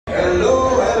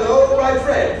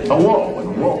Hello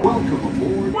and welcome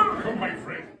aboard. Welcome, my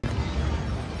friend.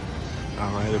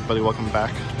 Alright everybody, welcome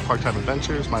back to Park Time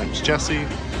Adventures. My name is Jesse,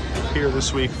 here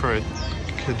this week for a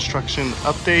construction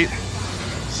update.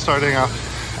 Starting off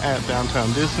at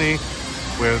Downtown Disney,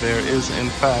 where there is in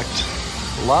fact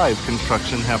live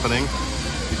construction happening.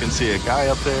 You can see a guy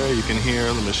up there, you can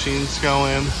hear the machines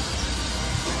going.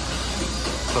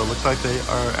 So it looks like they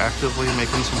are actively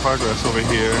making some progress over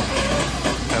here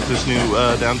at this new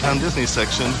Downtown Disney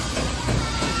section.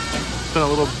 It's been a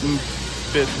little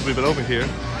bit since we've been over here.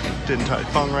 Din Tai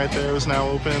Fung right there is now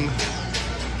open.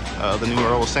 The new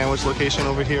Earl Sandwich location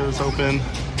over here is open.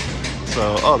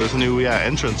 So, oh, there's a new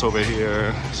entrance over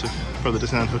here for the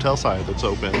Disneyland Hotel side that's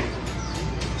open.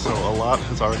 So a lot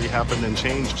has already happened and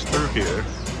changed through here.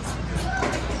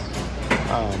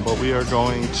 But we are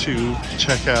going to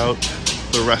check out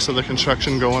the rest of the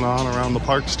construction going on around the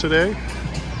parks today.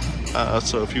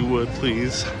 So if you would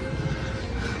please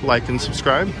like and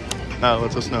subscribe.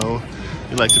 Let us know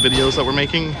you like the videos that we're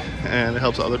making, and it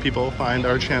helps other people find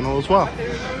our channel as well.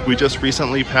 We just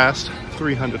recently passed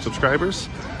 300 subscribers,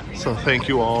 so thank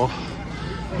you all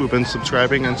who've been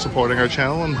subscribing and supporting our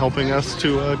channel and helping us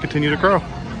to continue to grow.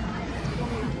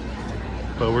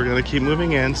 But we're going to keep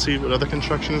moving and see what other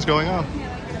construction is going on.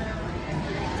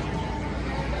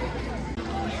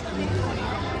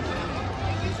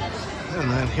 And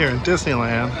then here in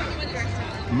Disneyland,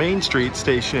 Main Street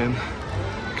Station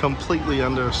completely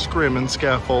under scrim and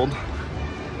scaffold.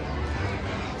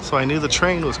 So I knew the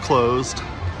train was closed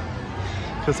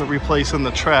because they're replacing the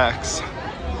tracks,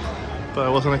 but I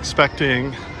wasn't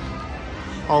expecting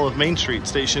all of Main Street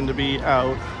Station to be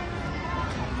out.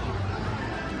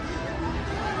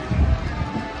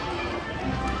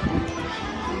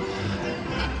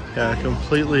 Yeah,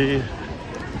 completely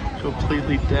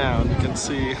down. You can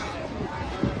see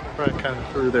right kind of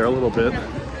through there a little bit.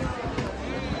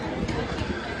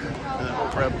 And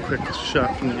I'll grab a quick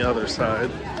shot from the other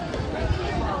side.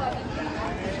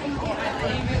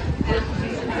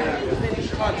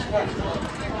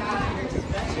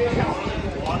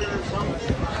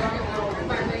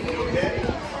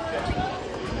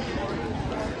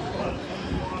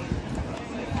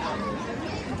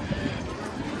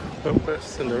 Oh, there's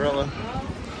Cinderella.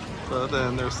 But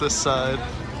then there's this side,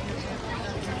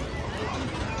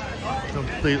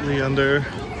 completely under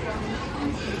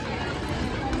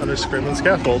scrim and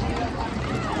scaffold.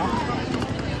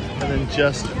 And then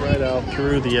just right out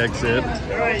through the exit,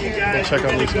 we'll check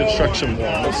on these construction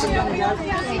walls. And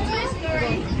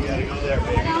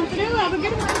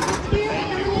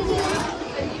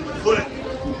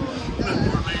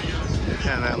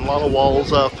then a lot of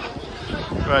walls up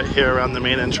right here around the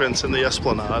main entrance in the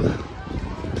Esplanade.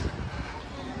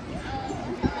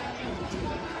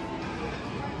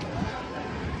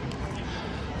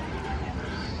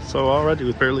 So already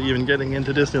with barely even getting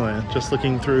into Disneyland, just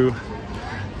looking through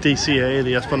DCA,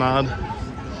 the Esplanade,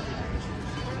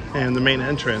 and the main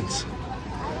entrance.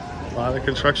 A lot of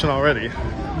construction already.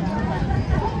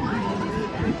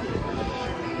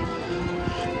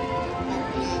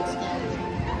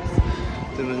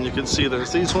 And then you can see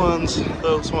there's these ones,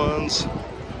 those ones.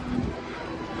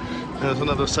 There's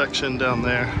another section down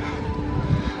there.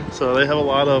 So they have a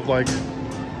lot of like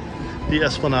the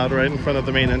Esplanade right in front of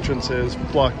the main entrance is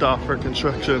blocked off for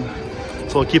construction.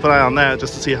 So we'll keep an eye on that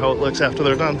just to see how it looks after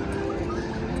they're done.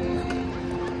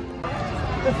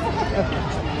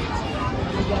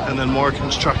 And then more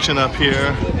construction up here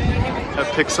at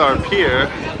Pixar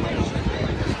Pier.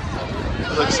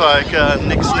 It looks like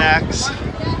Nick Snacks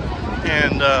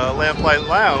and Lamplight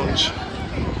Lounge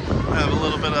have a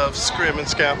little bit of scrim and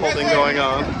scaffolding going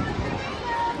on.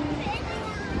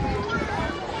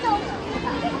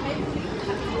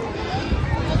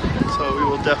 So we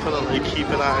will definitely keep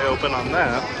an eye open on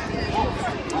that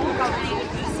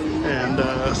and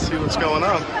see what's going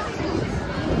on.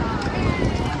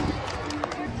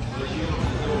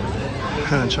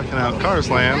 And checking out Cars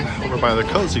Land over by the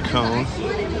Cozy Cone,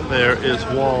 there is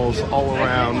walls all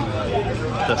around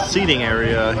the seating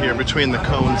area here between the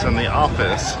cones and the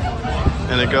office,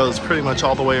 and it goes pretty much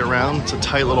all the way around. It's a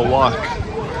tight little walk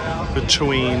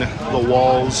between the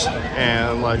walls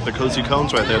and like the Cozy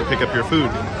Cones right there to pick up your food.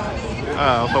 So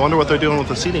I wonder what they're doing with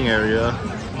the seating area,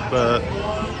 but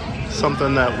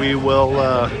something that we will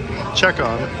check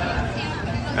on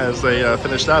as they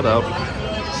finish that up.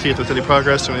 See if there's any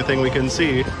progress or anything we can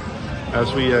see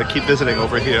as we keep visiting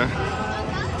over here.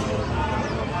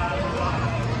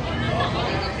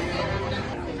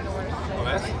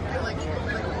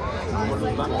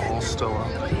 All still up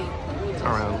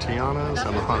around Tiana's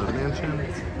and the Haunted Mansion.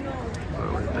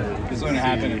 right there. This is what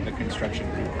happened in the construction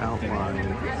Outline.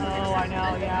 Oh, I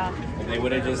know, yeah. If they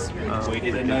would have just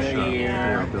waited another They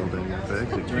are year building the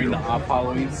exit during the queue.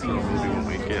 off-Halloween Maybe season. when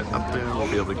we get up there, we'll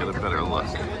be able to get a better look.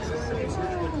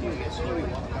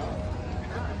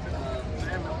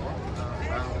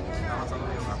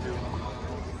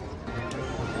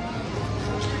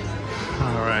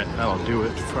 Alright, that'll do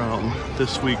it from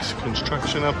this week's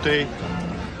construction update.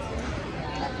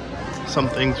 Some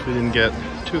things we didn't get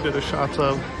too good of shots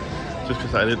of, just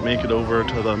because I didn't make it over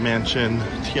to the mansion,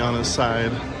 Tiana's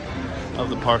side of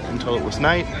the park until it was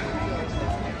night.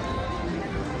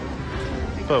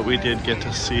 But we did get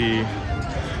to see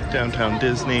downtown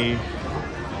Disney,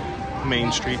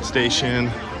 Main Street Station,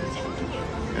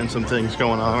 and some things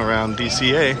going on around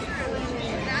DCA.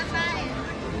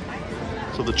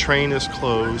 So the train is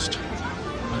closed.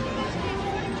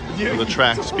 So the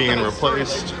track's being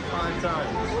replaced.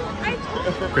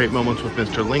 Great Moments with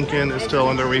Mr. Lincoln is still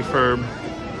under refurb.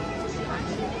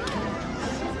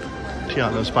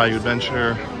 Tiana's Bayou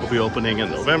Adventure will be opening in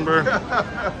November.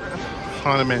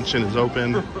 Haunted Mansion is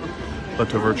open, but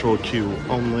to virtual queue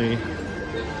only.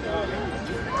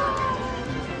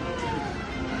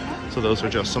 So those are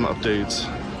just some updates.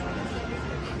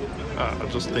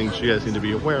 Just things you guys need to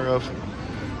be aware of.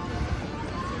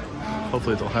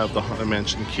 Hopefully they'll have the Haunted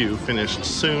Mansion queue finished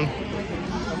soon.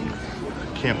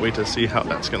 Can't wait to see how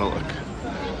that's gonna look.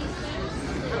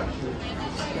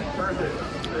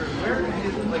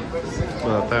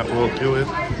 But that will do it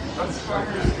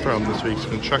from this week's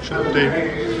construction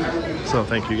update. So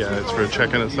thank you guys for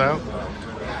checking us out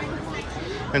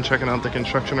and checking out the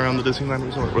construction around the Disneyland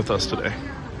Resort with us today.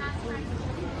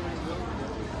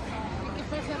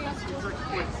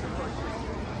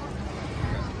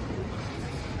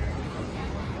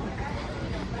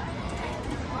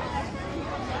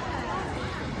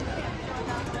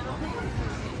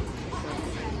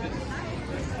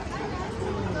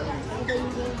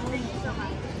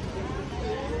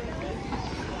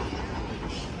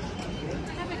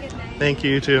 Thank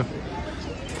you, you too.